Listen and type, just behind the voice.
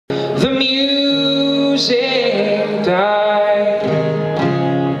music died.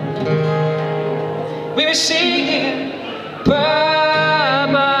 We were singing bye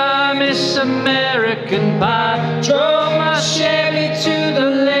bye Miss American Pie. Drove my Chevy to the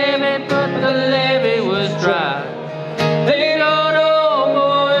levee, but the levee was dry. They got old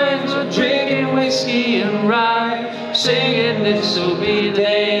boys were drinking whiskey and rye, singing this'll be the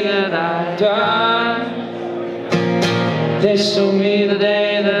day that I die. This'll be the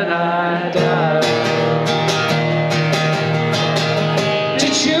day that I die.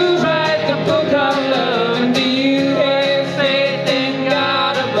 Did you write the book of love, and do you have faith in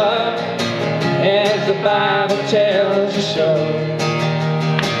God above, as the Bible tells you so?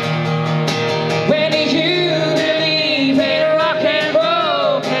 When you believe in rock and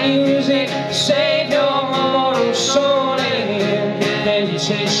roll music, save your mortal soul in, and you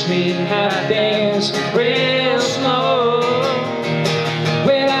taste sweet happiness real slow.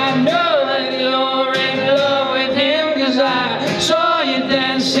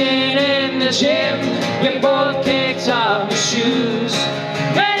 You both kicked off your shoes,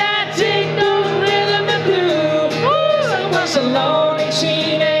 and I take those rhythm and blues. I was a lonely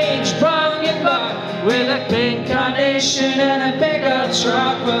teenage punk and buck with a pink carnation and a pickup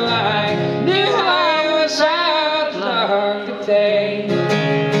truck. Well, I knew I was out of luck the day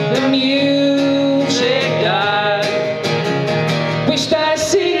the music died. We started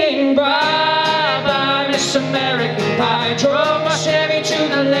singing bye bye Miss American Pie. Drove my Chevy to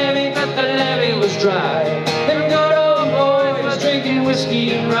the levee, but the levee was dry. Them good old boys was drinking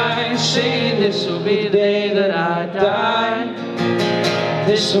whiskey and rye, saying this'll be the day that I die.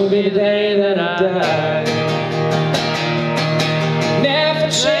 This'll be the day that I die. Now for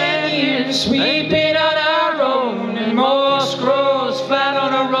 10 years we've been on our own, and more scrolls flat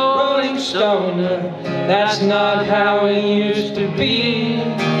on a rolling stone. That's not how it used to be.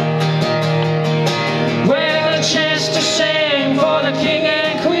 Well, a chance to sing for the king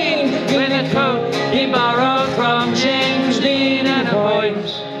and queen, with a coat he borrowed from James Dean, and a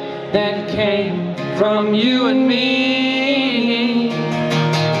voice that came from you and me.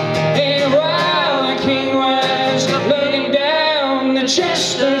 And while the king was looking down, the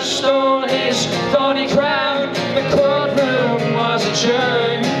jester stole his thorny crown. The courtroom was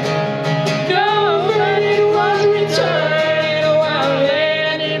adjourned. No verdict was returned. A while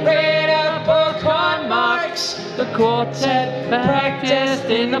later he read out book marks. The quartet practiced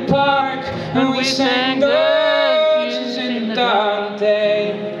in the park, and we sang blues in the dark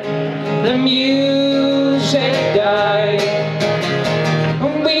day. The music died,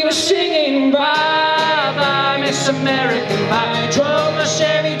 and we were singing bye bye Miss American Pie. Drove my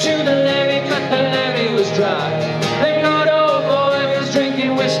Chevy to the levee, but the levee was dry. Them good old boy was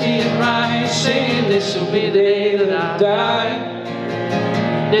drinking whiskey and rye, saying this'll be the day that I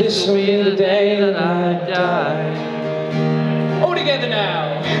die. This'll be the day that I die. All together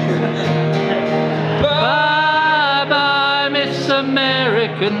now. Bye bye Miss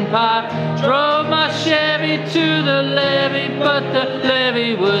American Pie. Drove my Chevy to the levee, but the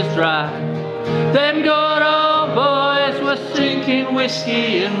levee was dry. Them good old boys was drinking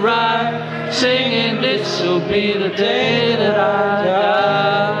whiskey and rye, singing this'll be the day that I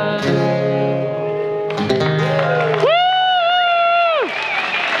die.